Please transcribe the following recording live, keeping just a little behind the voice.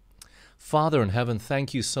Father in heaven,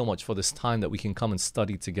 thank you so much for this time that we can come and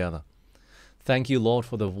study together. Thank you, Lord,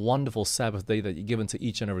 for the wonderful Sabbath day that you've given to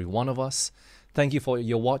each and every one of us. Thank you for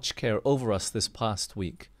your watch care over us this past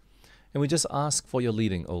week. And we just ask for your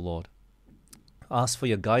leading, O Lord. Ask for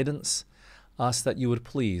your guidance. Ask that you would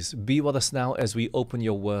please be with us now as we open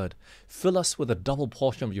your word. Fill us with a double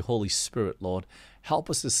portion of your Holy Spirit, Lord. Help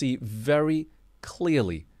us to see very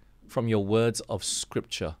clearly from your words of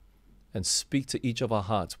Scripture and speak to each of our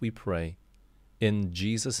hearts, we pray. In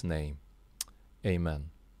Jesus' name, amen.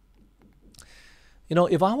 You know,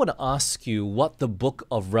 if I were to ask you what the book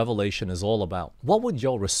of Revelation is all about, what would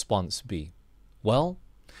your response be? Well,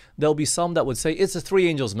 there'll be some that would say it's the three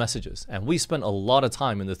angels' messages, and we spent a lot of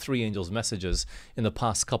time in the three angels' messages in the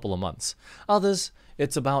past couple of months. Others,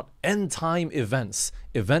 it's about end-time events,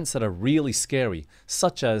 events that are really scary,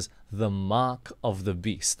 such as the mark of the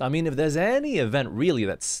beast. I mean, if there's any event really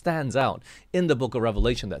that stands out in the book of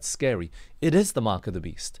Revelation that's scary, it is the mark of the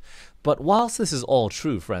beast. But whilst this is all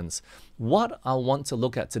true, friends, what I want to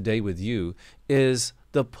look at today with you is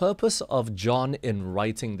the purpose of John in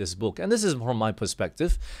writing this book. And this is from my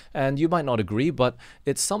perspective, and you might not agree, but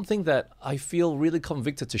it's something that I feel really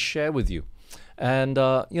convicted to share with you. And,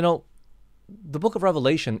 you know, the book of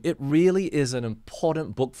Revelation, it really is an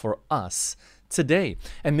important book for us today.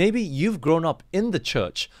 And maybe you've grown up in the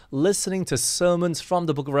church listening to sermons from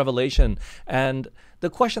the book of Revelation. And the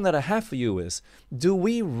question that I have for you is, do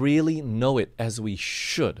we really know it as we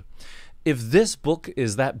should? If this book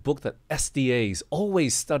is that book that SDAs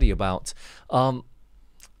always study about,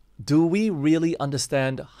 do we really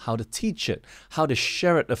understand how to teach it, how to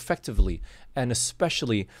share it effectively, and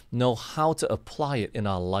especially know how to apply it in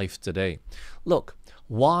our life today? Look,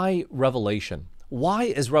 why Revelation? Why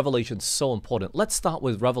is Revelation so important? Let's start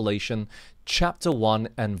with Revelation chapter 1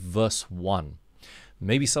 and verse 1.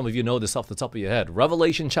 Maybe some of you know this off the top of your head.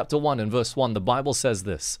 Revelation chapter 1 and verse 1, the Bible says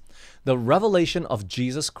this: "The revelation of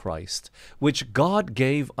Jesus Christ, which God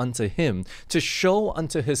gave unto him to show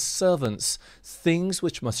unto his servants things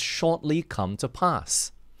which must shortly come to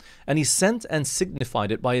pass. And he sent and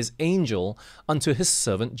signified it by his angel unto his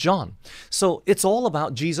servant John." So it's all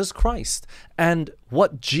about Jesus Christ and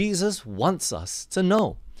what Jesus wants us to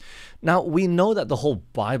know. Now, we know that the whole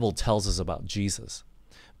Bible tells us about Jesus.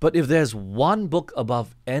 But if there's one book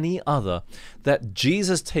above any other that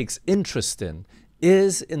Jesus takes interest in,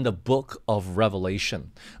 is in the book of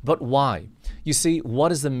Revelation. But why? You see,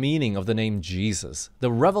 what is the meaning of the name Jesus?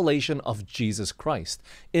 The revelation of Jesus Christ.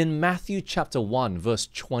 In Matthew chapter 1, verse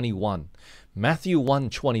 21, Matthew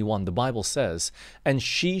 1:21, the Bible says, "And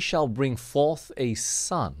she shall bring forth a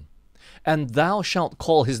son, and thou shalt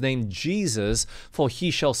call his name Jesus, for he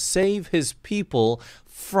shall save his people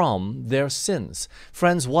from their sins."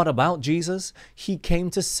 Friends, what about Jesus? He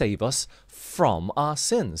came to save us from our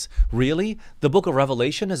sins. Really? The book of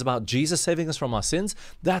Revelation is about Jesus saving us from our sins?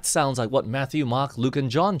 That sounds like what Matthew, Mark, Luke,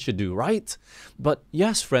 and John should do, right? But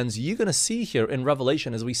yes, friends, you're going to see here in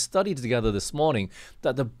Revelation, as we studied together this morning,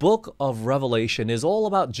 that the book of Revelation is all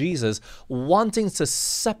about Jesus wanting to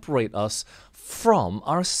separate us from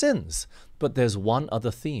our sins. But there's one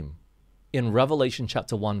other theme. In Revelation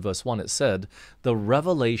chapter 1, verse 1, it said, "The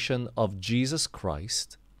revelation of Jesus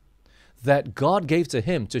Christ that God gave to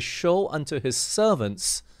him to show unto his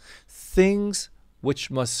servants things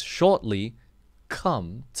which must shortly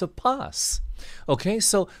come to pass." Okay,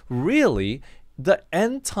 so really, the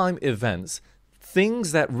end time events,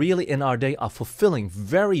 things that really in our day are fulfilling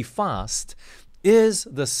very fast, is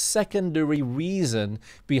the secondary reason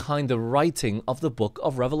behind the writing of the book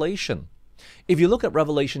of Revelation. If you look at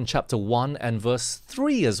Revelation chapter 1 and verse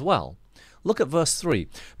 3 as well, look at verse 3.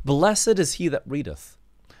 "Blessed is he that readeth,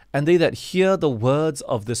 and they that hear the words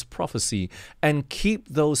of this prophecy, and keep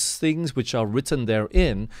those things which are written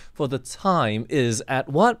therein, for the time is at"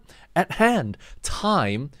 what? At hand.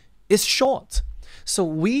 Time is short. So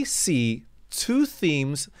we see two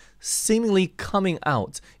themes seemingly coming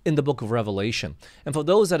out in the book of Revelation. And for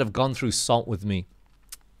those that have gone through SALT with me,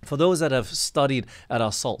 for those that have studied at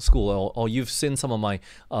our SALT school, or you've seen some of my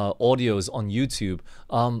audios on YouTube,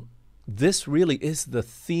 this really is the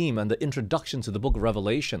theme and the introduction to the book of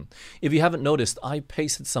Revelation. If you haven't noticed, I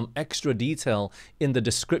pasted some extra detail in the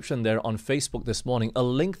description there on Facebook this morning, a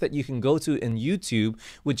link that you can go to in YouTube,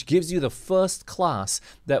 which gives you the first class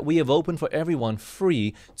that we have opened for everyone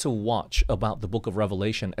free to watch about the book of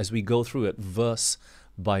Revelation as we go through it verse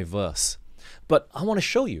by verse. But I want to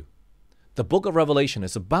show you. The book of Revelation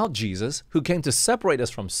is about Jesus, who came to separate us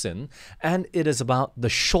from sin, and it is about the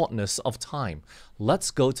shortness of time.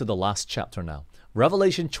 Let's go to the last chapter now.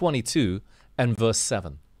 Revelation 22 and verse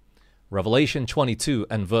 7. Revelation 22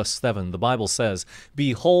 and verse 7, the Bible says,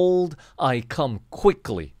 "Behold, I come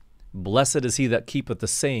quickly. Blessed is he that keepeth the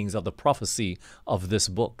sayings of the prophecy of this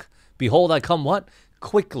book." Behold, I come what?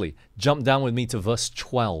 Quickly. Jump down with me to verse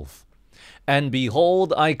 12. "And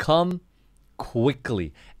behold, I come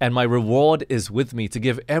quickly, and my reward is with me to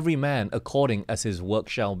give every man according as his work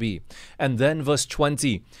shall be." And then verse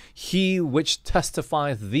 20, "He which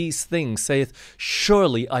testifieth these things saith,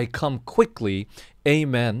 Surely I come quickly.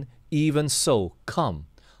 Amen. Even so, come,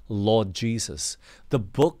 Lord Jesus." The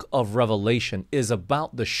book of Revelation is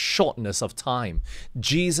about the shortness of time.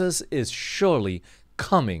 Jesus is surely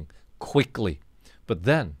coming quickly. But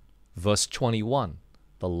then, verse 21,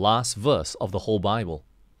 the last verse of the whole Bible.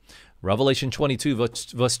 Revelation 22,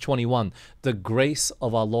 verse 21, "The grace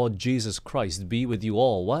of our Lord Jesus Christ be with you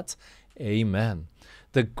all." What? Amen.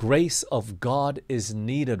 The grace of God is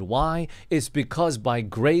needed. Why? It's because by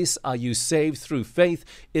grace are you saved through faith.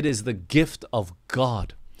 It is the gift of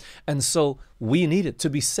God. And so we need it to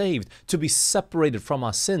be saved, to be separated from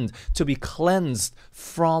our sin, to be cleansed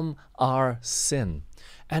from our sin.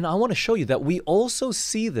 And I want to show you that we also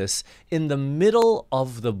see this in the middle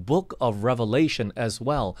of the book of Revelation as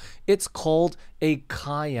well. It's called a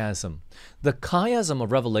chiasm. The chiasm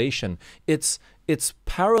of Revelation, it's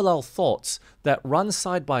parallel thoughts that run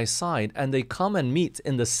side by side, and they come and meet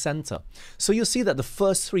in the center. So you'll see that the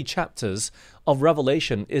first 3 chapters of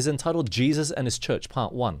Revelation is entitled Jesus and His Church,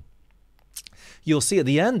 Part 1. You'll see at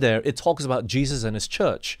the end there, it talks about Jesus and His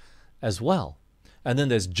church as well. And then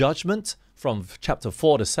there's judgment from chapter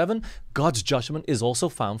 4 to 7. God's judgment is also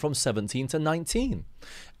found from 17 to 19.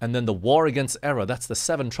 And then the war against error, that's the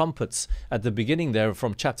 7 trumpets at the beginning there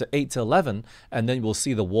from chapter 8 to 11. And then we'll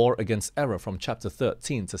see the war against error from chapter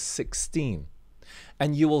 13 to 16.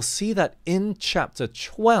 And you will see that in chapter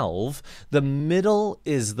 12, the middle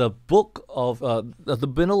is the book of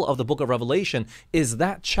the middle of the book of Revelation is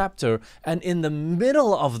that chapter, and in the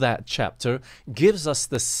middle of that chapter gives us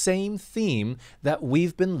the same theme that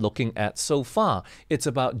we've been looking at so far. It's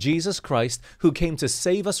about Jesus Christ who came to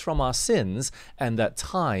save us from our sins, and that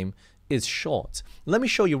time is short. Let me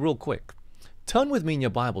show you real quick. Turn with me in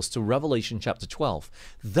your Bibles to Revelation chapter 12.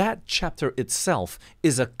 That chapter itself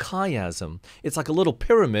is a chiasm. It's like a little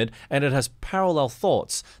pyramid, and it has parallel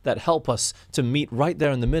thoughts that help us to meet right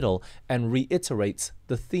there in the middle and reiterate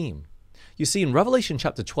the theme. You see, in Revelation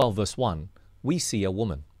chapter 12, verse 1, we see a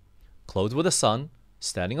woman clothed with a sun,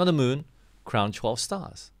 standing on the moon, crowned 12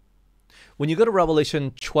 stars. When you go to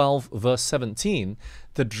Revelation 12, verse 17,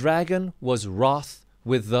 the dragon was wroth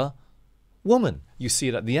with the woman. You see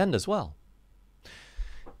it at the end as well.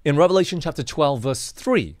 In Revelation chapter 12, verse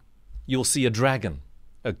 3, you'll see a dragon,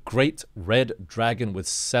 a great red dragon with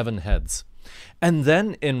 7 heads. And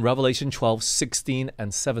then in Revelation 12, 16,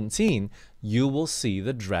 and 17, you will see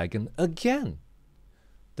the dragon again.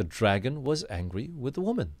 The dragon was angry with the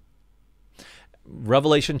woman.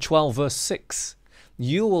 Revelation 12, verse 6,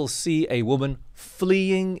 you will see a woman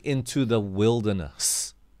fleeing into the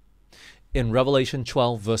wilderness. In Revelation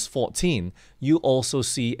 12, verse 14, you also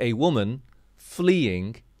see a woman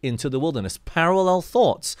fleeing into the wilderness. Parallel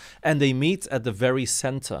thoughts, and they meet at the very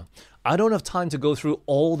center. I don't have time to go through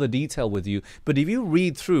all the detail with you, but if you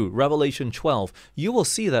read through Revelation 12, you will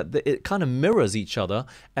see that it kind of mirrors each other,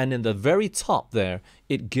 and in the very top there,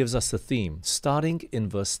 it gives us a theme, starting in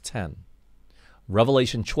verse 10.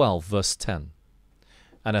 Revelation 12, verse 10.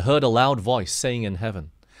 "And I heard a loud voice saying in heaven,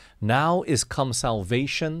 Now is come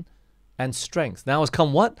salvation and strength." Now has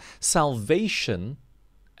come what? Salvation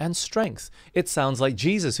and strength. It sounds like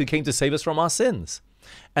Jesus who came to save us from our sins.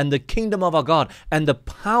 "And the kingdom of our God and the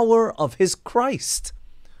power of His Christ.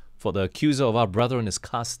 For the accuser of our brethren is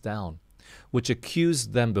cast down, which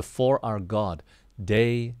accused them before our God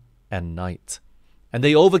day and night. And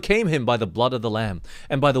they overcame him by the blood of the Lamb,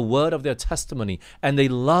 and by the word of their testimony, and they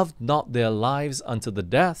loved not their lives unto the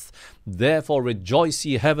death. Therefore rejoice,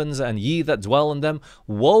 ye heavens, and ye that dwell in them.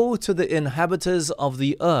 Woe to the inhabitants of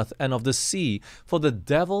the earth and of the sea, for the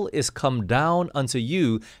devil is come down unto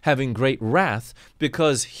you, having great wrath,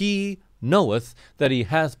 because he knoweth that he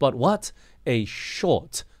hath but what? A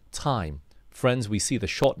short time. Friends, we see the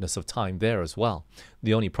shortness of time there as well.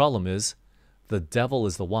 The only problem is, the devil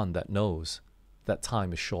is the one that knows that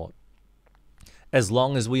time is short. As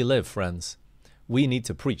long as we live, friends, we need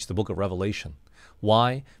to preach the book of Revelation.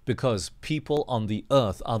 Why? Because people on the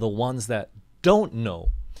earth are the ones that don't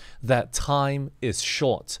know that time is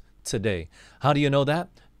short today. How do you know that?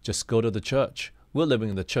 Just go to the church. We're living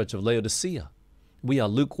in the church of Laodicea. We are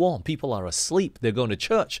lukewarm. People are asleep. They're going to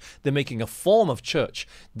church. They're making a form of church.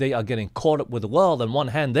 They are getting caught up with the world, and one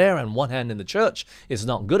hand there and one hand in the church is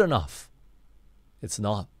not good enough. It's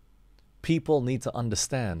not. People need to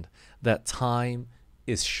understand that time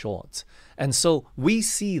is short. And so we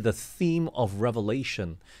see the theme of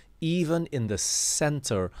Revelation even in the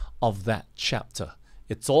center of that chapter.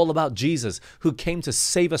 It's all about Jesus, who came to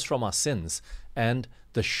save us from our sins and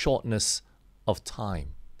the shortness of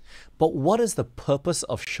time. But what is the purpose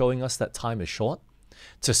of showing us that time is short?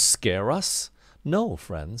 To scare us? No,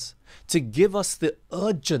 friends. To give us the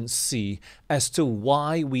urgency as to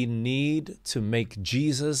why we need to make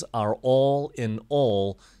Jesus our all in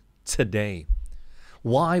all today.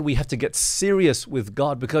 Why we have to get serious with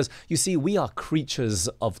God, because you see, we are creatures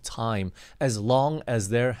of time. As long as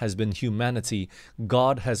there has been humanity,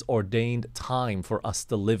 God has ordained time for us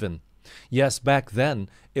to live in. Yes, back then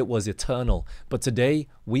it was eternal, but today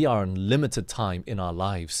we are in limited time in our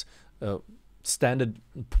lives. Standard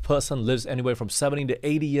person lives anywhere from 70 to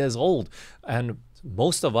 80 years old, and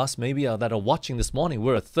most of us maybe that are watching this morning,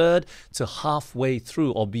 we're a third to halfway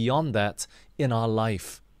through or beyond that in our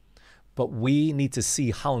life. But we need to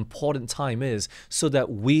see how important time is so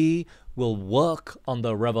that we will work on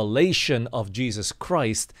the revelation of Jesus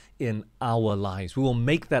Christ in our lives. We will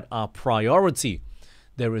make that our priority.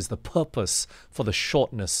 There is the purpose for the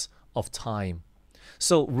shortness of time.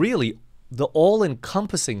 So really, the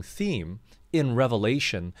all-encompassing theme in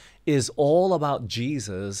Revelation is all about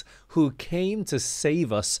Jesus, who came to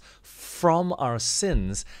save us from our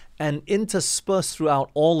sins, and interspersed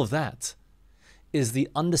throughout all of that is the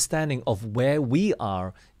understanding of where we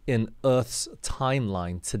are in Earth's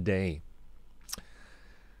timeline today.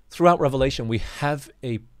 Throughout Revelation, we have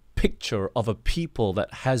a picture of a people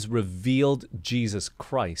that has revealed Jesus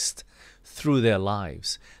Christ through their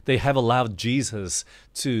lives. They have allowed Jesus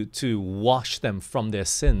to wash them from their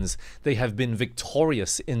sins. They have been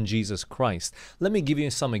victorious in Jesus Christ. Let me give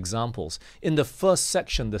you some examples. In the first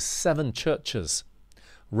section, the 7 churches,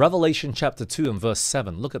 Revelation chapter 2 and verse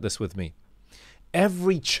 7. Look at this with me.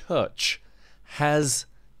 Every church has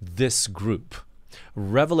this group.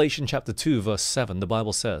 Revelation chapter 2 verse 7, the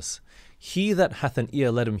Bible says, "He that hath an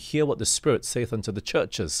ear, let him hear what the Spirit saith unto the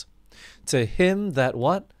churches. To him that"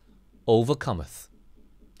 what? "Overcometh."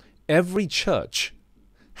 Every church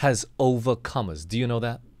has overcomers. Do you know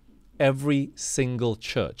that? Every single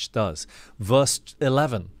church does. Verse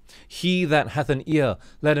 11, "He that hath an ear,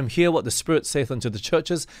 let him hear what the Spirit saith unto the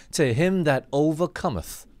churches. To him that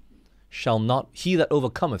overcometh he that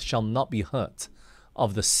overcometh shall not be hurt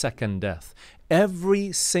of the second death."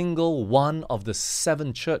 Every single one of the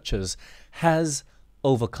 7 churches has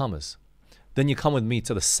overcomers. Then you come with me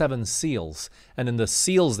to the 7 seals. And in the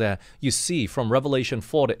seals there, you see from Revelation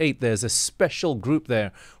 4 to 8, there's a special group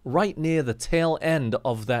there. Right near the tail end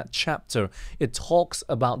of that chapter, it talks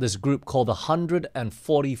about this group called the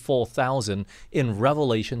 144,000 in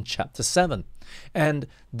Revelation chapter 7. And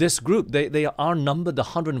this group, they are numbered the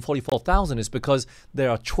 144,000 is because there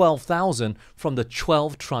are 12,000 from the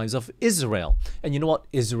 12 tribes of Israel. And you know what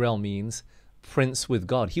Israel means? Prince with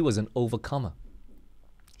God. He was an overcomer.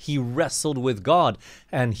 He wrestled with God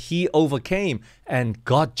and he overcame, and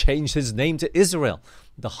God changed his name to Israel.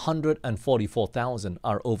 The 144,000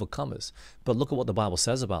 are overcomers. But look at what the Bible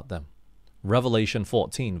says about them. Revelation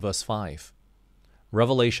 14 verse 5.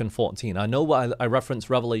 Revelation 14. I know I referenced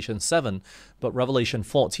Revelation 7, but Revelation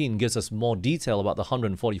 14 gives us more detail about the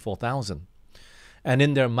 144,000. "And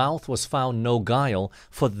in their mouth was found no guile,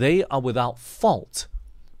 for they are without fault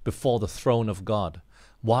before the throne of God."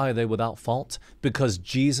 Why are they without fault? Because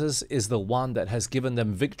Jesus is the one that has given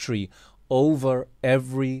them victory over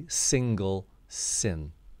every single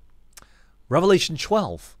sin. Revelation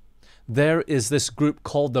 12. There is this group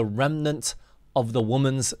called the remnant of the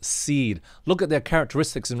woman's seed. Look at their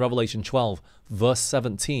characteristics in Revelation 12, verse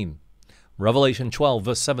 17. Revelation 12,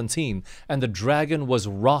 verse 17, "And the dragon was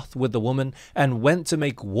wroth with the woman, and went to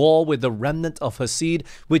make war with the remnant of her seed,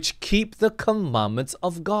 which keep the commandments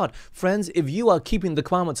of God." Friends, if you are keeping the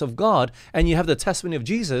commandments of God, and you have the testimony of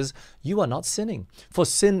Jesus, you are not sinning. For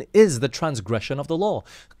sin is the transgression of the law.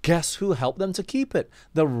 Guess who helped them to keep it?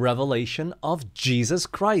 The revelation of Jesus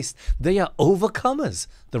Christ. They are overcomers.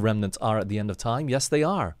 The remnants are at the end of time. Yes, they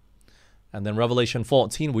are. And then Revelation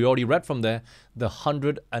 14, we already read from there, the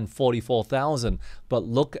 144,000. But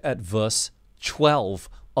look at verse 12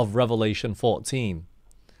 of Revelation 14.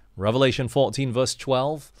 Revelation 14, verse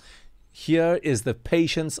 12. "Here is the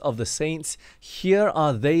patience of the saints. Here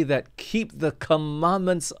are they that keep the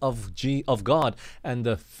commandments of God and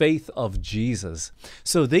the faith of Jesus."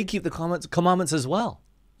 So they keep the commandments as well.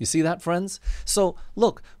 You see that, friends? So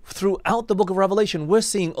look, throughout the book of Revelation, we're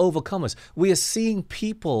seeing overcomers. We are seeing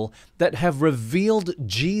people that have revealed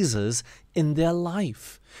Jesus in their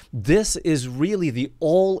life. This is really the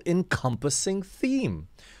all-encompassing theme.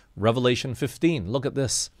 Revelation 15, look at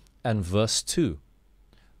this, and verse 2.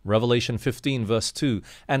 Revelation 15, verse 2,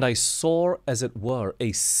 and I saw, as it were,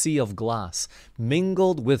 a sea of glass,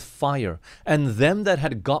 mingled with fire, and them that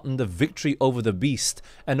had gotten the victory over the beast,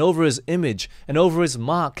 and over his image, and over his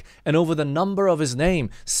mark, and over the number of his name,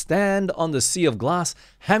 stand on the sea of glass,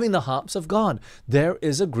 having the harps of God. There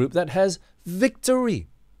is a group that has victory.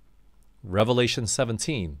 Revelation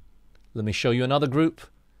 17, let me show you another group.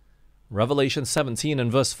 Revelation 17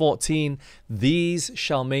 and verse 14, these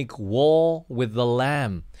shall make war with the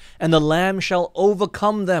Lamb, and the Lamb shall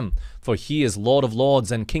overcome them, for he is Lord of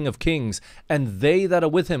lords and King of kings, and they that are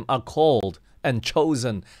with him are called and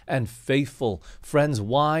chosen and faithful. Friends,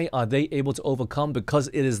 why are they able to overcome? Because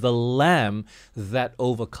it is the Lamb that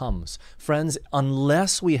overcomes. Friends,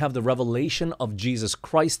 unless we have the revelation of Jesus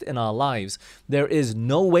Christ in our lives, there is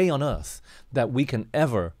no way on earth that we can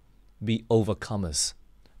ever be overcomers.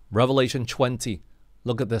 Revelation 20,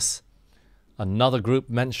 look at this. Another group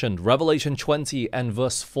mentioned, Revelation 20 and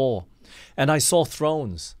verse 4. And I saw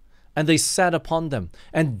thrones, and they sat upon them,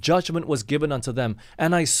 and judgment was given unto them.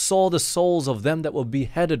 And I saw the souls of them that were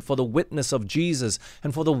beheaded for the witness of Jesus,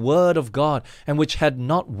 and for the word of God, and which had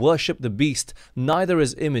not worshipped the beast, neither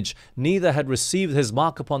his image, neither had received his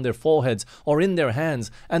mark upon their foreheads, or in their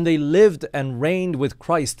hands. And they lived and reigned with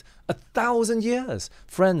Christ 1,000 years.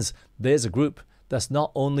 Friends, there's a group that's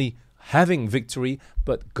not only having victory,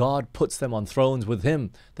 but God puts them on thrones with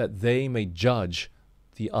him that they may judge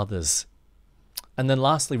the others. And then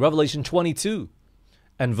lastly, Revelation 22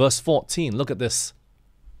 and verse 14. Look at this.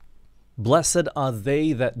 Blessed are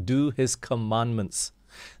they that do his commandments,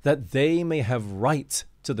 that they may have right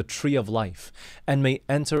to the tree of life, and may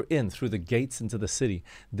enter in through the gates into the city.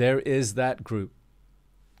 There is that group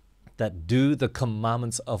that do the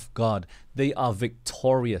commandments of God. They are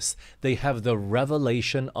victorious. They have the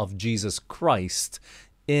revelation of Jesus Christ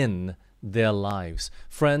in their lives.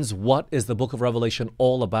 Friends, what is the book of Revelation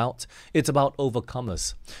all about? It's about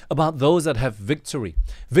overcomers, about those that have victory.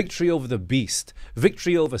 Victory over the beast,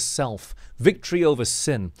 victory over self, victory over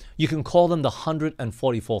sin. You can call them the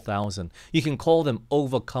 144,000. You can call them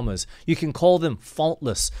overcomers. You can call them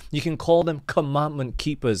faultless. You can call them commandment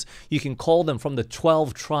keepers. You can call them from the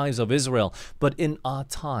 12 tribes of Israel. But in our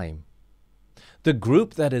time, the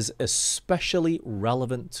group that is especially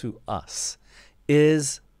relevant to us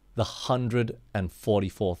is the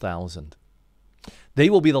 144,000. They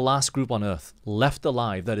will be the last group on earth left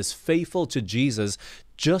alive that is faithful to Jesus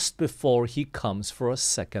just before he comes for a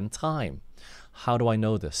second time. How do I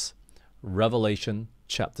know this? Revelation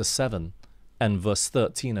chapter 7 and verse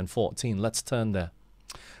 13 and 14. Let's turn there.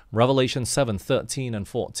 Revelation 7, 13 and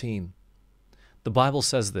 14. The Bible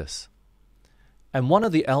says this. And one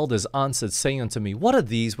of the elders answered, saying unto me, What are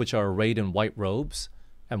these which are arrayed in white robes?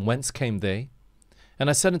 And whence came they? And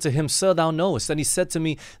I said unto him, Sir, thou knowest. And he said to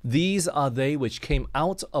me, These are they which came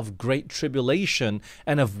out of great tribulation,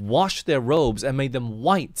 and have washed their robes, and made them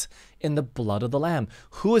white in the blood of the Lamb.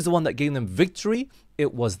 Who is the one that gave them victory?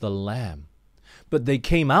 It was the Lamb. But they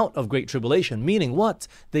came out of great tribulation, meaning what?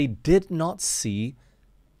 They did not see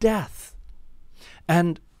death.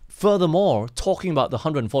 And furthermore, talking about the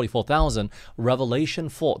 144,000, Revelation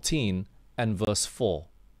 14 and verse 4.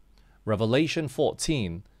 Revelation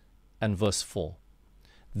 14 and verse 4.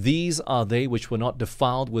 These are they which were not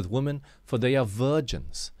defiled with women, for they are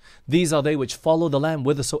virgins. These are they which follow the Lamb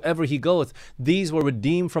whithersoever he goeth. These were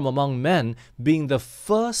redeemed from among men, being the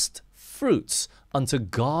first fruits unto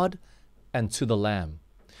God and to the Lamb.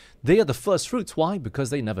 They are the first fruits. Why?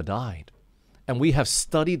 Because they never died. And we have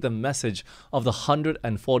studied the message of the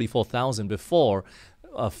 144,000 before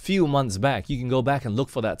a few months back. You can go back and look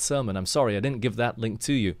for that sermon. I'm sorry, I didn't give that link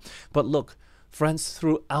to you. But look, friends,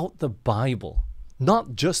 throughout the Bible,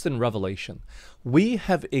 not just in Revelation, we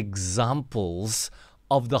have examples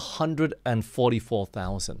of the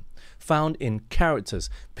 144,000 found in characters.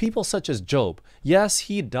 People such as Job. Yes,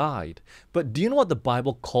 he died. But do you know what the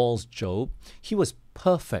Bible calls Job? He was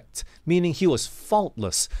perfect, meaning he was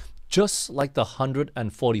faultless, just like the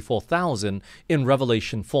 144,000 in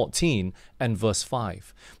Revelation 14 and verse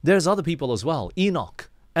 5. There's other people as well,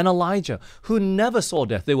 Enoch and Elijah, who never saw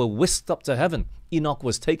death. They were whisked up to heaven. Enoch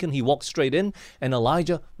was taken, he walked straight in, and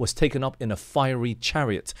Elijah was taken up in a fiery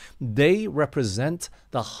chariot. They represent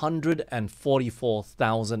the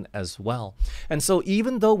 144,000 as well. And so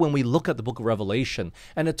even though when we look at the book of Revelation,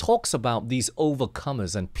 and it talks about these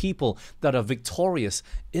overcomers and people that are victorious,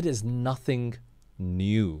 it is nothing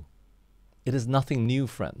new. It is nothing new,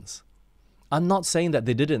 friends. I'm not saying that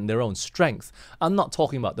they did it in their own strength. I'm not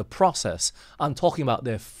talking about the process. I'm talking about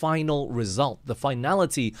their final result, the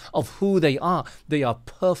finality of who they are. They are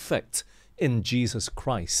perfect in Jesus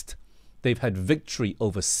Christ. They've had victory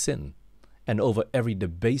over sin and over every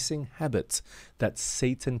debasing habit that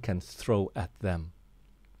Satan can throw at them.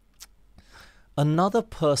 Another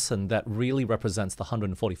person that really represents the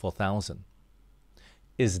 144,000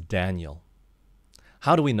 is Daniel.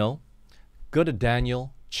 How do we know? Go to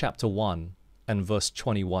Daniel chapter 1 and verse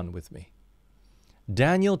 21 with me.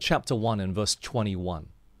 Daniel chapter 1 and verse 21.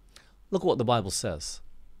 Look what the Bible says.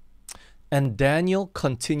 And Daniel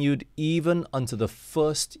continued even unto the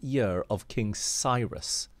first year of King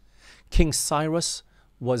Cyrus. King Cyrus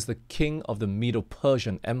was the king of the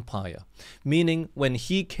Medo-Persian Empire, meaning when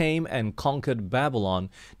he came and conquered Babylon,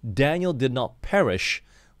 Daniel did not perish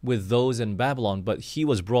with those in Babylon, but he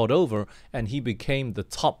was brought over and he became the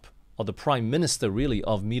top or the prime minister really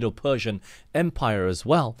of Medo-Persian Empire as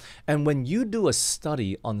well. And when you do a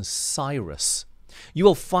study on Cyrus, you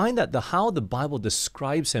will find that how the Bible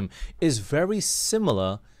describes him is very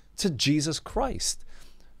similar to Jesus Christ.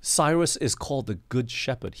 Cyrus is called the Good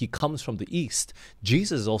Shepherd. He comes from the east.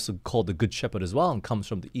 Jesus is also called the Good Shepherd as well and comes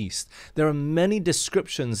from the east. There are many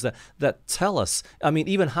descriptions that tell us,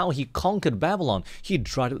 even how he conquered Babylon. He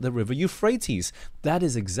dried up the river Euphrates. That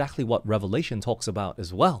is exactly what Revelation talks about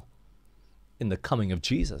as well in the coming of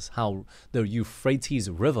Jesus, how the Euphrates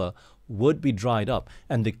River would be dried up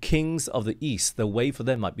and the kings of the east, the way for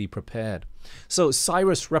them might be prepared. So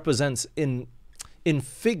Cyrus represents in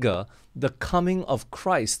figure the coming of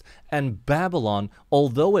Christ, and Babylon,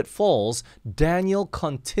 although it falls, Daniel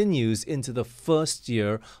continues into the first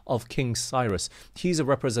year of King Cyrus. He's a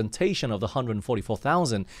representation of the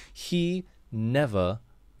 144,000. He never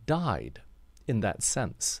died in that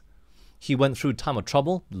sense. He went through time of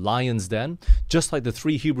trouble, lion's den, just like the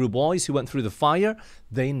 3 Hebrew boys who went through the fire.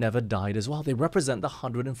 They never died as well. They represent the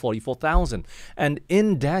 144,000. And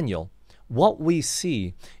in Daniel, what we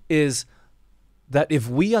see is that if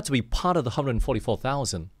we are to be part of the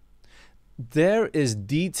 144,000, there is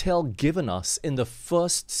detail given us in the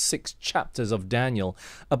first 6 chapters of Daniel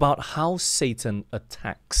about how Satan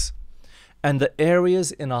attacks and the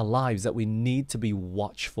areas in our lives that we need to be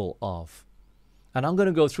watchful of. And I'm going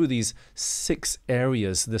to go through these 6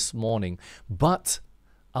 areas this morning, but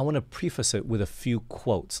I want to preface it with a few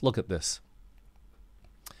quotes. Look at this.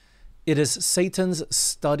 It is Satan's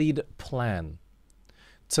studied plan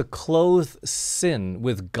to clothe sin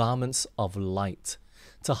with garments of light,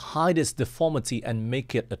 to hide its deformity and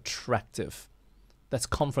make it attractive. That's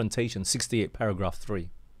Confrontation 68, paragraph 3.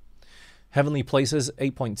 Heavenly Places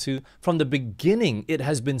 8.2. From the beginning, it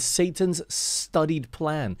has been Satan's studied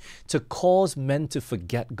plan to cause men to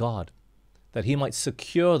forget God, that he might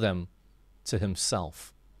secure them to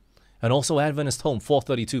himself. And also Adventist Home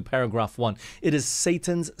 432, paragraph 1. It is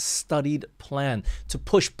Satan's studied plan to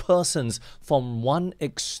push persons from one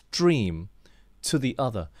extreme to the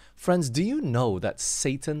other. Friends, do you know that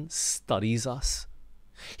Satan studies us?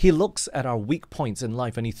 He looks at our weak points in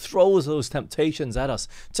life and he throws those temptations at us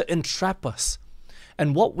to entrap us.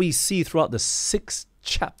 And what we see throughout the 6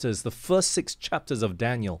 chapters, the first 6 chapters of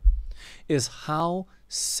Daniel, is how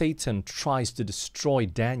Satan tries to destroy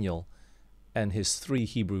Daniel and his 3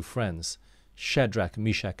 Hebrew friends, Shadrach,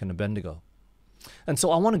 Meshach, and Abednego. And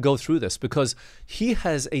so I want to go through this because he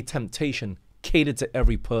has a temptation catered to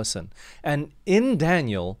every person. And in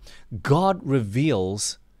Daniel, God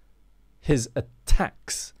reveals his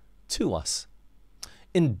attacks to us.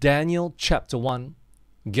 In Daniel chapter 1,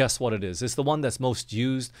 guess what it is? It's the one that's most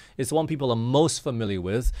used. It's the one people are most familiar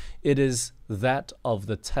with. It is that of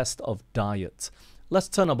the test of diet. Let's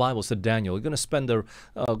turn our Bibles to Daniel. We're going to spend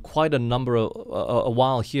quite a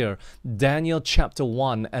while here. Daniel chapter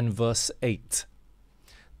 1 and verse 8.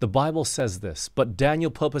 The Bible says this, but Daniel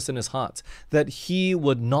purposed in his heart that he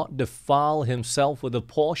would not defile himself with a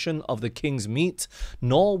portion of the king's meat,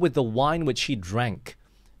 nor with the wine which he drank.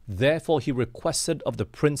 Therefore he requested of the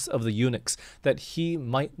prince of the eunuchs that he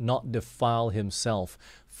might not defile himself.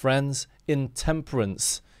 Friends,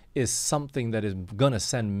 intemperance is something that is going to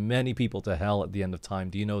send many people to hell at the end of time.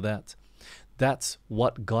 Do you know that? That's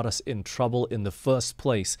what got us in trouble in the first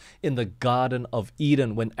place in the Garden of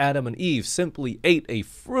Eden when Adam and Eve simply ate a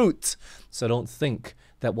fruit. So don't think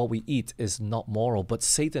that what we eat is not moral. But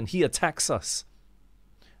Satan, he attacks us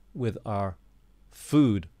with our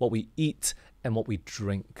food, what we eat and what we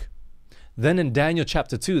drink. Then in Daniel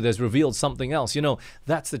chapter 2, there's revealed something else. You know,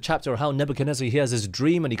 that's the chapter of how Nebuchadnezzar, he has his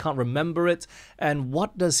dream and he can't remember it. And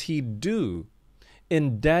what does he do?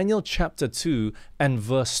 In Daniel chapter 2 and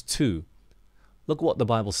verse 2, look what the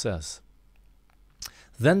Bible says.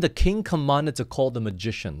 Then the king commanded to call the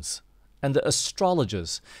magicians and the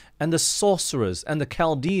astrologers and the sorcerers and the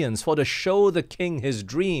Chaldeans for to show the king his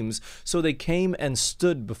dreams. So they came and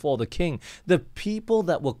stood before the king. The people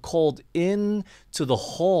that were called in to the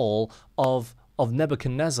hall of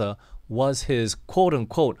Nebuchadnezzar was his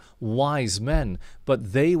quote-unquote wise men,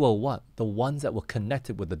 but they were what? The ones that were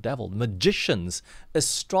connected with the devil. Magicians,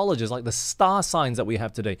 astrologers, like the star signs that we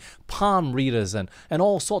have today, palm readers, and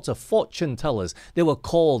all sorts of fortune tellers. They were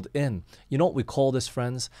called in. You know what we call this,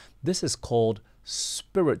 friends? This is called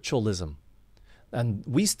spiritualism. And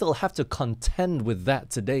we still have to contend with that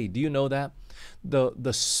today. Do you know that?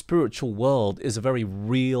 The spiritual world is a very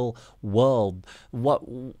real world.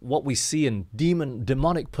 What we see in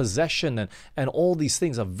demonic possession and all these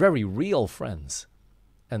things are very real, friends.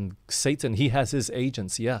 And Satan, he has his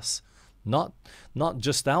agents, yes. Not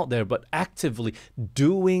just out there, but actively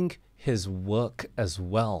doing his work as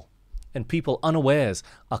well. And people unawares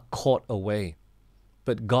are caught away.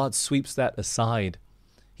 But God sweeps that aside.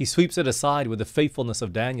 He sweeps it aside with the faithfulness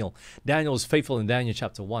of Daniel. Daniel was faithful in Daniel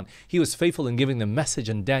chapter 1. He was faithful in giving the message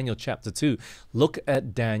in Daniel chapter 2. Look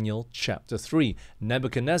at Daniel chapter 3.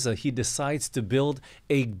 Nebuchadnezzar, he decides to build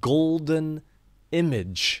a golden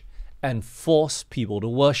image and force people to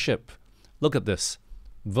worship. Look at this.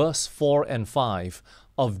 Verse 4 and 5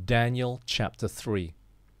 of Daniel chapter 3.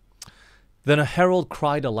 Then a herald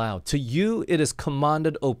cried aloud, "To you it is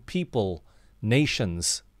commanded, O people,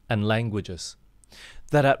 nations, and languages,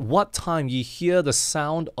 that at what time ye hear the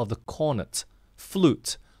sound of the cornet,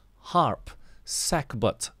 flute, harp,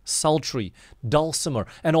 sackbut, psaltery, dulcimer,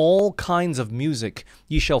 and all kinds of music,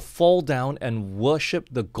 ye shall fall down and worship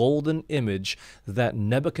the golden image that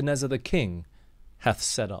Nebuchadnezzar the king hath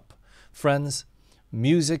set up." Friends,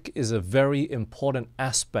 music is a very important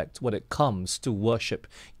aspect when it comes to worship.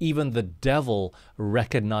 Even the devil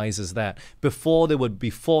recognizes that. Before they would be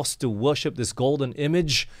forced to worship this golden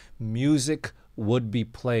image, music would be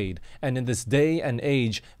played. And in this day and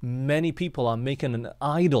age, many people are making an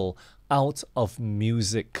idol out of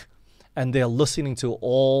music. And they are listening to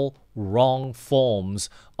all wrong forms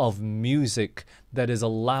of music that is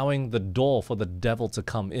allowing the door for the devil to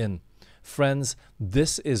come in. Friends,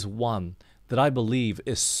 this is one that I believe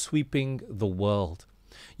is sweeping the world.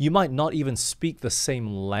 You might not even speak the same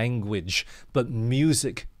language, but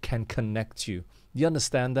music can connect you. Do you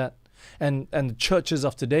understand that? And the churches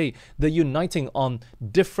of today, they're uniting on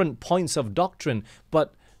different points of doctrine,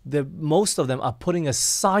 but most of them are putting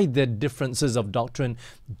aside their differences of doctrine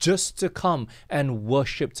just to come and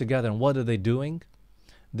worship together. And what are they doing?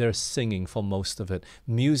 They're singing for most of it.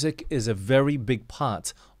 Music is a very big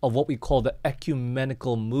part of what we call the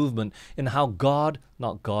ecumenical movement in how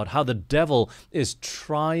how the devil is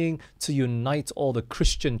trying to unite all the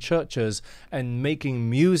Christian churches and making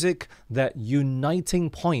music that uniting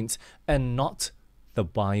point and not the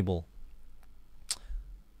Bible.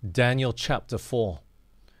 Daniel chapter 4.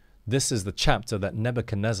 This is the chapter that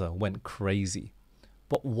Nebuchadnezzar went crazy.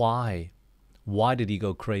 But why? Why did he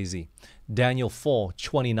go crazy? Daniel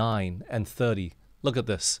 4:29 and 30. Look at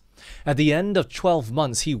this. At the end of 12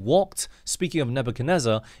 months, he walked, speaking of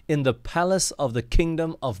Nebuchadnezzar, in the palace of the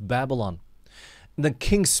kingdom of Babylon. The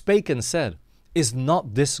king spake and said, "Is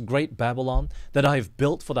not this great Babylon that I have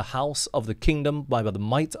built for the house of the kingdom by the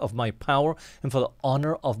might of my power and for the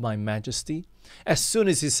honor of my majesty?" As soon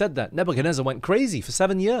as he said that, Nebuchadnezzar went crazy for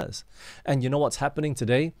 7 years. And you know what's happening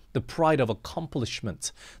today? The pride of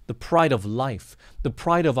accomplishment, the pride of life, the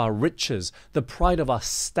pride of our riches, the pride of our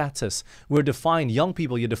status. We're defined, young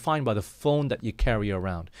people, you're defined by the phone that you carry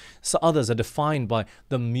around. So others are defined by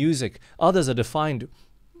the music. Others are defined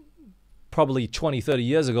probably 20, 30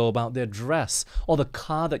 years ago about their dress or the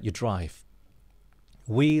car that you drive.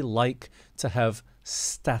 We like to have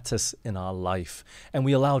status in our life, and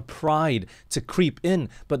we allowed pride to creep in.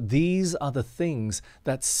 But these are the things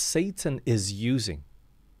that Satan is using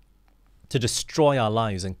to destroy our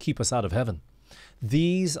lives and keep us out of heaven.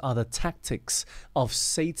 These are the tactics of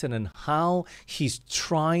Satan and how he's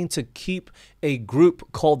trying to keep a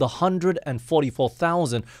group called the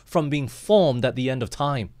 144,000 from being formed at the end of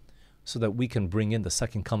time, so that we can bring in the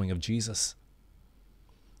second coming of Jesus.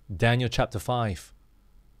 Daniel chapter 5,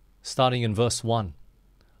 starting in verse 1.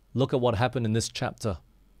 Look at what happened in this chapter.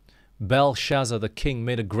 Belshazzar the king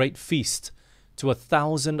made a great feast to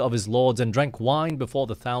 1,000 of his lords, and drank wine before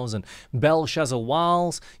the 1,000. Belshazzar,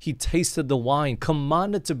 whilst he tasted the wine,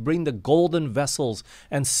 commanded to bring the golden vessels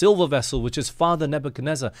and silver vessel which his father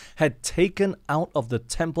Nebuchadnezzar had taken out of the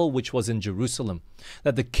temple which was in Jerusalem,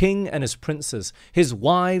 that the king and his princes, his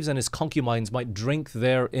wives and his concubines might drink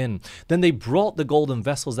therein. Then they brought the golden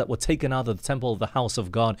vessels that were taken out of the temple of the house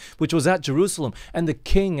of God, which was at Jerusalem, and the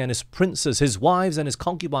king and his princes, his wives and his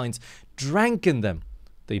concubines drank in them.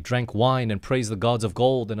 They drank wine and praised the gods of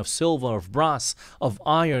gold and of silver, of brass, of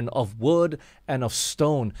iron, of wood, and of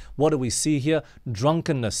stone. What do we see here?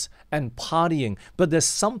 Drunkenness and partying. But there's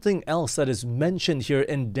something else that is mentioned here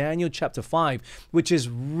in Daniel chapter 5, which is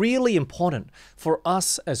really important for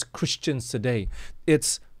us as Christians today.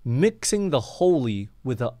 It's mixing the holy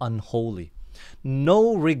with the unholy.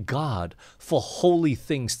 No regard for holy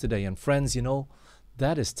things today. And friends, you know,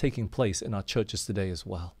 that is taking place in our churches today as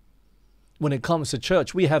well. When it comes to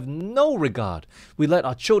church, we have no regard. We let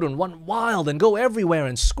our children run wild and go everywhere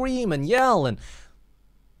and scream and yell, and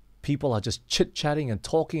people are just chit-chatting and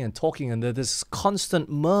talking, and there's this constant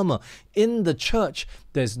murmur in the church.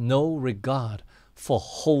 There's no regard for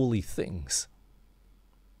holy things.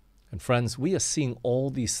 And friends, we are seeing all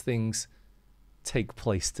these things take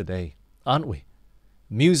place today, aren't we?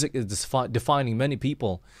 Music is defining many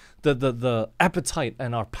people. The appetite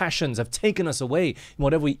and our passions have taken us away in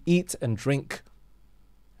whatever we eat and drink.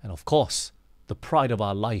 And of course, the pride of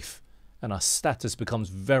our life and our status becomes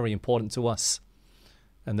very important to us.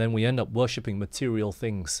 And then we end up worshiping material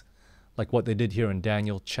things, like what they did here in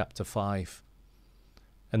Daniel chapter 5.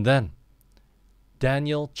 And then,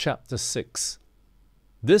 Daniel chapter 6.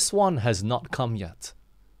 This one has not come yet.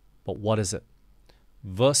 But what is it?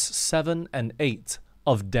 Verse 7 and 8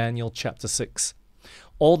 of Daniel chapter 6.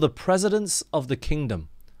 All the presidents of the kingdom,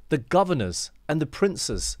 the governors and the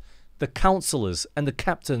princes, the counselors and the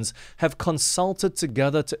captains have consulted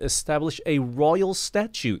together to establish a royal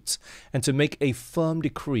statute and to make a firm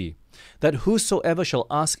decree that whosoever shall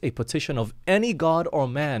ask a petition of any god or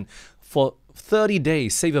man for 30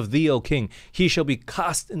 days, save of thee, O king, he shall be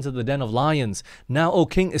cast into the den of lions. Now, O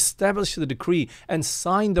king, establish the decree and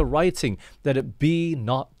sign the writing, that it be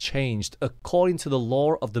not changed, according to the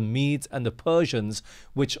law of the Medes and the Persians,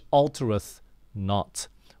 which altereth not.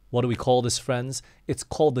 What do we call this, friends? It's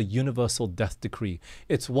called the universal death decree.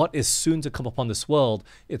 It's what is soon to come upon this world.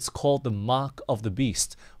 It's called the mark of the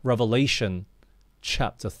beast. Revelation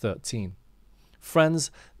chapter 13. Friends,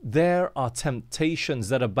 there are temptations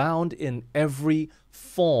that abound in every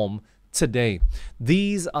form today.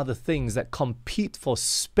 These are the things that compete for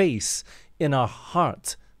space in our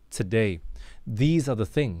heart today. These are the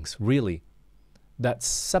things, really, that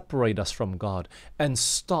separate us from God and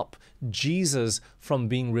stop Jesus from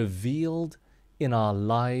being revealed in our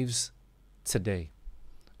lives today.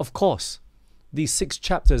 Of course, these 6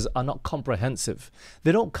 chapters are not comprehensive.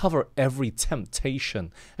 They don't cover every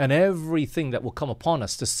temptation and everything that will come upon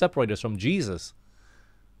us to separate us from Jesus.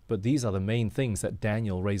 But these are the main things that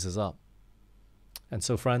Daniel raises up. And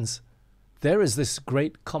so, friends, there is this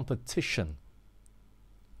great competition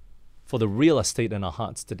for the real estate in our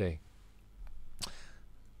hearts today.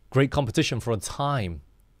 Great competition for time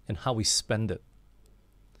and how we spend it.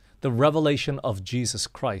 The revelation of Jesus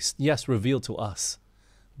Christ, yes, revealed to us.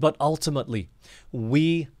 But ultimately,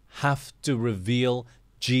 we have to reveal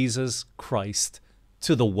Jesus Christ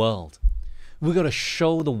to the world. We've got to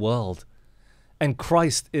show the world. And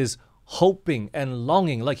Christ is hoping and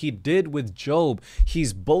longing like he did with Job.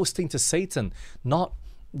 He's boasting to Satan, not,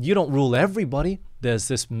 you don't rule everybody. There's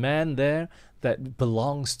this man there that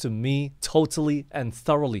belongs to me totally and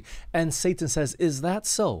thoroughly. And Satan says, is that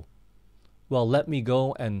so? Well, let me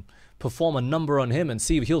go and perform a number on him and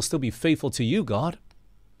see if he'll still be faithful to you, God.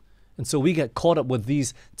 And so we get caught up with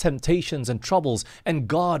these temptations and troubles. And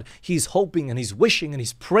God, he's hoping and he's wishing and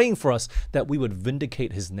he's praying for us that we would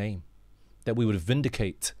vindicate his name, that we would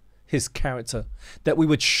vindicate his character, that we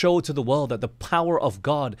would show to the world that the power of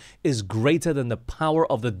God is greater than the power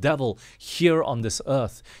of the devil here on this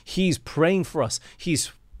earth. He's praying for us.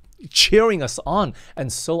 He's cheering us on.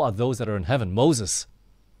 And so are those that are in heaven. Moses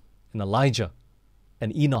and Elijah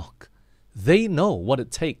and Enoch. They know what it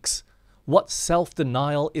takes, what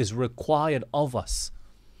self-denial is required of us,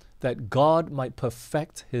 that God might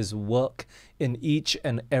perfect his work in each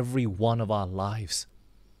and every one of our lives.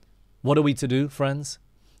 What are we to do, friends?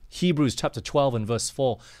 Hebrews chapter 12 and verse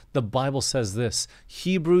 4, the Bible says this.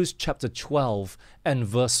 Hebrews chapter 12 and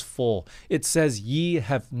verse 4, it says, ye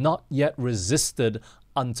have not yet resisted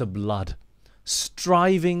unto blood,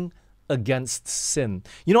 striving against sin.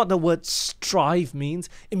 You know what the word strive means?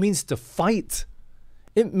 It means to fight.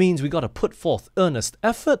 It means we got to put forth earnest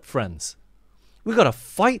effort, friends. We got to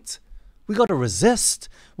fight. We got to resist.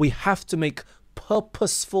 We have to make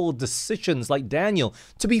purposeful decisions like Daniel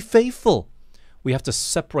to be faithful. We have to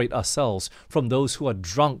separate ourselves from those who are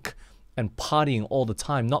drunk and partying all the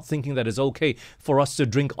time, not thinking that it's okay for us to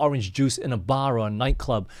drink orange juice in a bar or a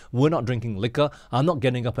nightclub. We're not drinking liquor. I'm not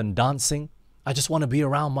getting up and dancing. I just want to be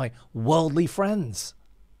around my worldly friends.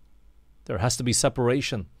 There has to be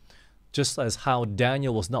separation. Just as how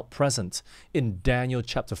Daniel was not present in Daniel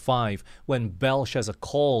chapter 5 when Belshazzar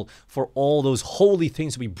called for all those holy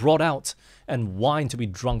things to be brought out and wine to be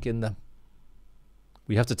drunk in them.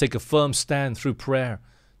 We have to take a firm stand through prayer.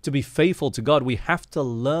 To be faithful to God, we have to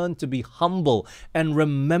learn to be humble and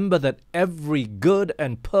remember that every good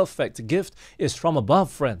and perfect gift is from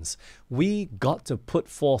above, friends. We got to put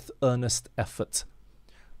forth earnest effort.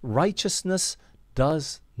 Righteousness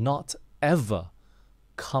does not ever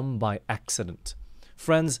come by accident.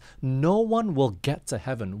 Friends, no one will get to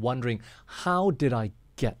heaven wondering, how did I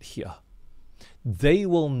get here? They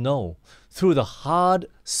will know through the hard,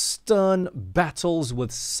 stern battles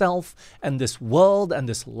with self and this world and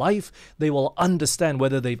this life, they will understand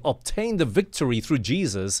whether they've obtained the victory through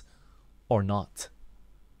Jesus or not.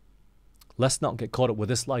 Let's not get caught up with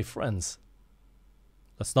this life, friends.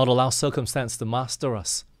 Let's not allow circumstance to master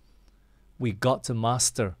us. We got to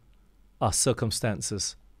master our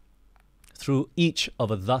circumstances through each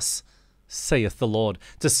of a thus saith the Lord,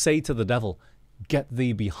 to say to the devil, get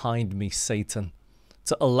thee behind me, Satan,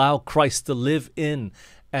 to allow Christ to live in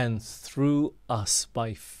and through us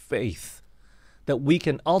by faith, that we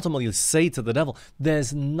can ultimately say to the devil,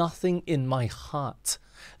 there's nothing in my heart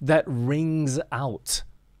that rings out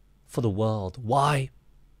for the world. Why?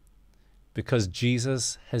 Because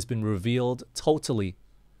Jesus has been revealed totally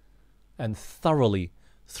and thoroughly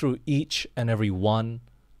through each and every one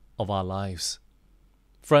of our lives.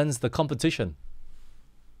 Friends, the competition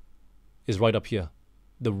is right up here.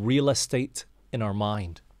 The real estate in our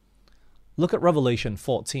mind. Look at Revelation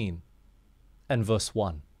 14 and verse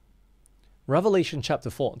 1. Revelation chapter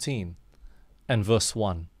 14 and verse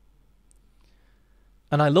 1.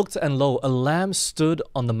 And I looked, and lo, a lamb stood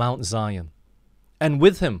on the Mount Zion, and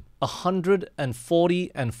with him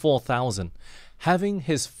 144,000, having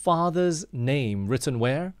his Father's name written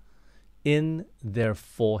where? In their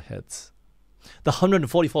foreheads. The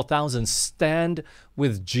 144,000 stand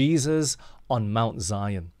with Jesus on Mount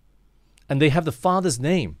Zion. And they have the Father's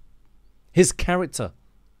name, his character,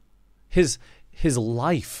 his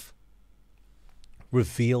life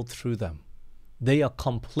revealed through them. They are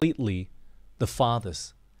completely the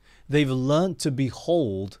Father's. They've learned to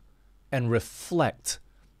behold and reflect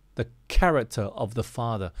the character of the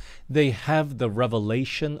Father. They have the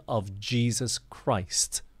revelation of Jesus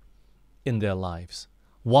Christ in their lives.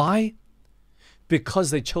 Why?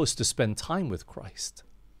 Because they chose to spend time with Christ.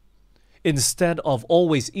 Instead of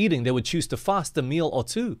always eating, they would choose to fast a meal or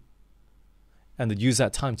two. And they'd use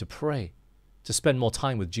that time to pray, to spend more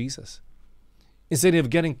time with Jesus. Instead of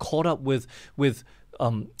getting caught up with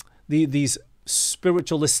these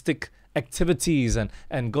spiritualistic activities and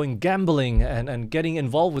going gambling and getting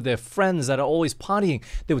involved with their friends that are always partying,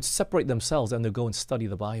 they would separate themselves and they'd go and study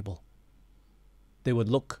the Bible. They would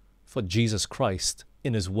look for Jesus Christ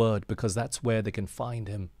in his word, because that's where they can find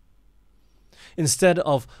him. Instead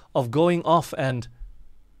of going off and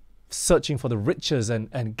searching for the riches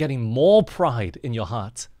and getting more pride in your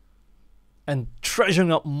heart and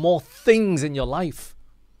treasuring up more things in your life,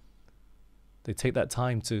 they take that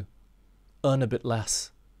time to earn a bit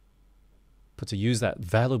less, but to use that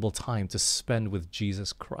valuable time to spend with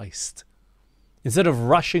Jesus Christ. Instead of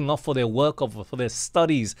rushing off for their work or for their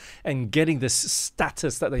studies and getting this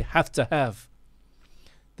status that they have to have,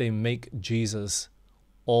 they make Jesus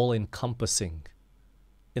all-encompassing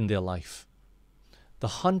in their life. The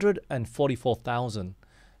 144,000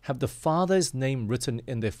 have the Father's name written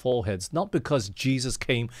in their foreheads, not because Jesus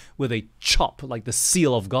came with a chop like the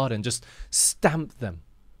seal of God and just stamped them,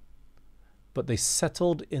 but they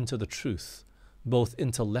settled into the truth, both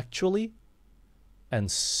intellectually and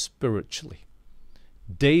spiritually.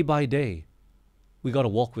 Day by day, we got to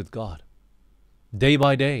walk with God. Day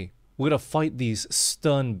by day, we got to fight these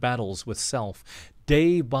stern battles with self.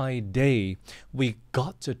 Day by day, we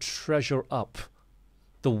got to treasure up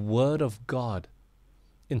the Word of God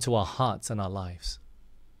into our hearts and our lives.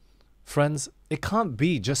 Friends, it can't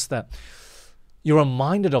be just that you're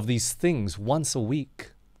reminded of these things once a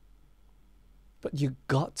week, but you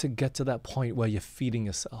got to get to that point where you're feeding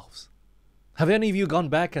yourselves. Have any of you gone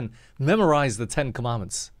back and memorized the 10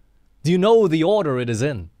 Commandments? Do you know the order it is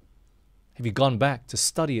in? Have you gone back to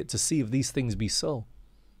study it to see if these things be so?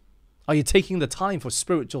 Are you taking the time for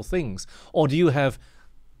spiritual things? Or do you have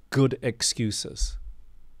good excuses.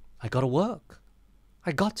 I got to work.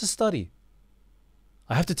 I got to study.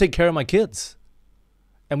 I have to take care of my kids.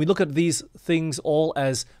 And we look at these things all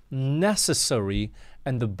as necessary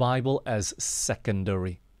and the Bible as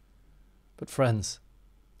secondary. But friends,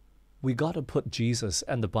 we got to put Jesus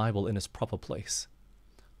and the Bible in its proper place.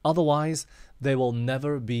 Otherwise, there will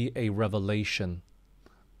never be a revelation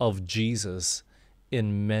of Jesus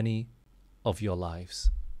in many of your lives.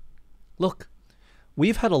 Look,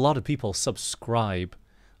 we've had a lot of people subscribe,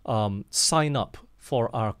 sign up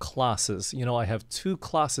for our classes. You know, I have 2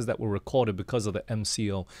 classes that were recorded because of the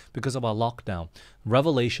MCO, because of our lockdown,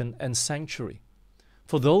 Revelation and Sanctuary.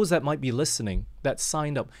 For those that might be listening that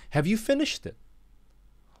signed up, have you finished it?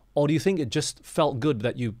 Or do you think it just felt good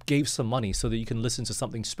that you gave some money so that you can listen to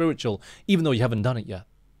something spiritual even though you haven't done it yet?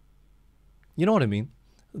 You know what I mean?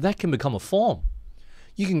 That can become a form.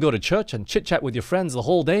 You can go to church and chit-chat with your friends the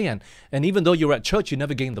whole day, and even though you're at church, you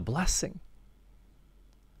never gain the blessing.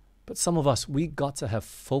 But some of us, we got to have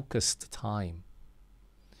focused time.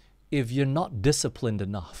 If you're not disciplined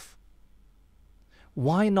enough,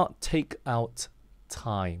 why not take out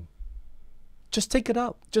time? Just take it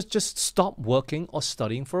out. Just stop working or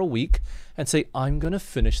studying for a week and say, I'm going to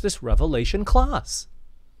finish this Revelation class.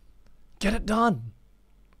 Get it done.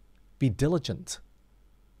 Be diligent.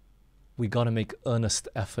 We got to make earnest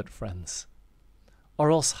effort, friends. Or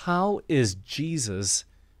else how is Jesus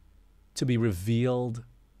to be revealed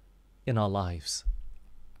in our lives?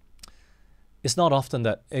 It's not often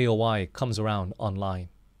that AOI comes around online.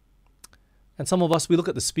 And some of us, we look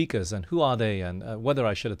at the speakers and who are they and whether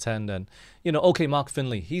I should attend. And, you know, okay, Mark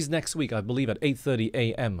Finley, he's next week, I believe, at 8:30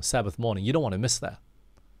 a.m. Sabbath morning. You don't want to miss that.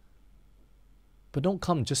 But don't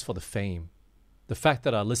come just for the fame, the fact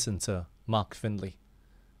that I listen to Mark Finley.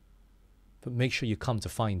 But make sure you come to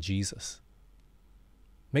find Jesus.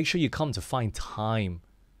 Make sure you come to find time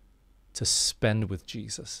to spend with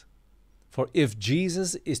Jesus. For if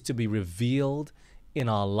Jesus is to be revealed in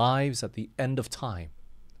our lives at the end of time,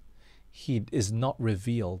 he is not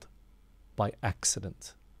revealed by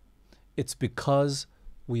accident. It's because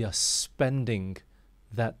we are spending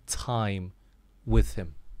that time with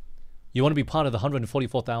him. You want to be part of the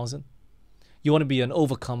 144,000? You want to be an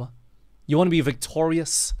overcomer? You want to be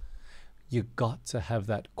victorious? You got to have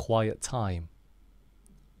that quiet time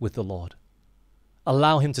with the Lord.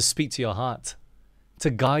 Allow him to speak to your heart, to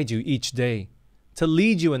guide you each day, to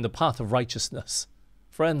lead you in the path of righteousness.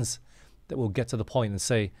 Friends, that will get to the point and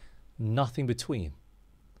say, nothing between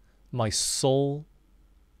my soul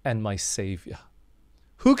and my Savior.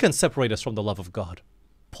 Who can separate us from the love of God?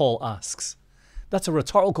 Paul asks. That's a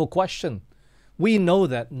rhetorical question. We know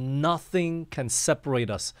that nothing can separate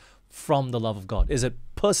us from the love of God. Is it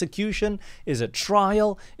persecution? Is it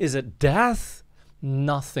trial? Is it death?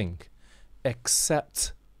 Nothing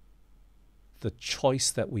except the choice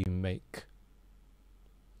that we make.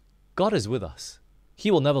 God is with us. He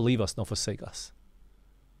will never leave us nor forsake us.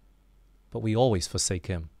 But we always forsake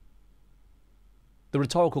him. The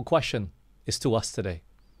rhetorical question is to us today.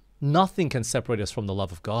 Nothing can separate us from the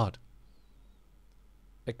love of God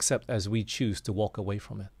except as we choose to walk away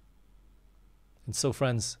from it. And so,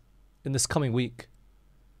 friends, in this coming week,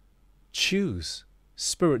 choose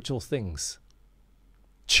spiritual things.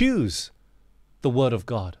 Choose the Word of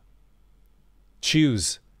God.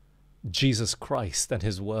 Choose Jesus Christ and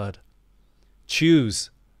his Word.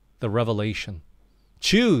 Choose the revelation.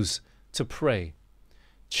 Choose to pray.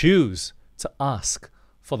 Choose to ask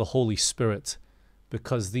for the Holy Spirit,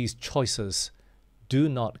 because these choices do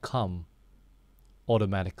not come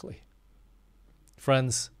automatically.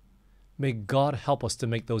 Friends, may God help us to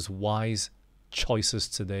make those wise choices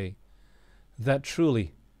today, that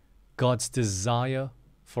truly God's desire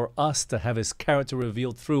for us to have his character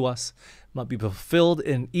revealed through us might be fulfilled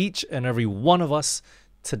in each and every one of us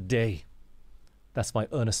today. That's my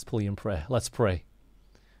earnest plea and prayer. Let's pray.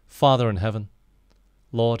 Father in heaven,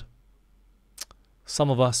 Lord, some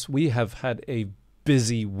of us, we have had a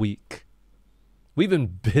busy week. We've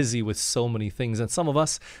been busy with so many things, and some of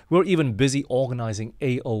us, we're even busy organizing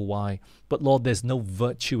AOY. But Lord, there's no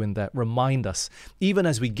virtue in that. Remind us, even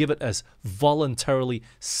as we give it as voluntarily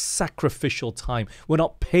sacrificial time, we're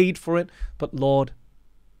not paid for it, but Lord,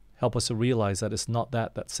 help us to realize that it's not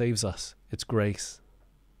that saves us. It's grace.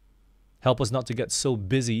 Help us not to get so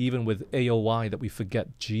busy, even with AOY, that we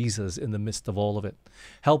forget Jesus in the midst of all of it.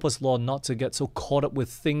 Help us, Lord, not to get so caught up with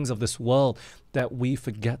things of this world that we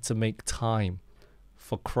forget to make time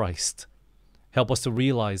for Christ. Help us to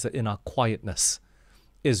realize that in our quietness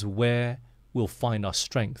is where we'll find our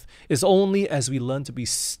strength. It's only as we learn to be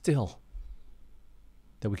still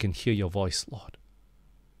that we can hear your voice, Lord.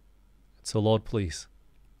 So, Lord, please,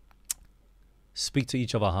 Speak to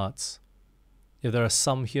each of our hearts. If there are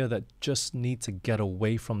some here that just need to get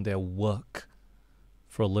away from their work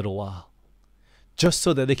for a little while, just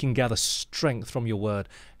so that they can gather strength from your word,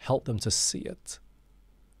 help them to see it.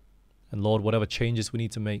 And Lord, whatever changes we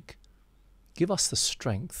need to make, give us the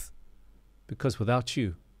strength, because without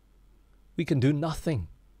you, we can do nothing.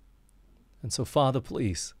 And so, Father,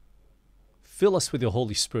 please, fill us with your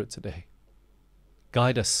Holy Spirit today.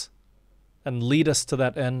 Guide us and lead us to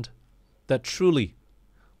that end, that truly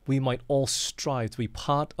we might all strive to be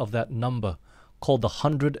part of that number called the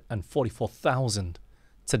 144,000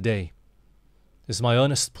 today. This is my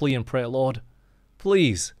earnest plea and prayer, Lord.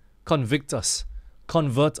 Please convict us,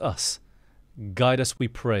 convert us, guide us, we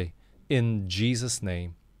pray. In Jesus'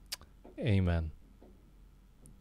 name, amen.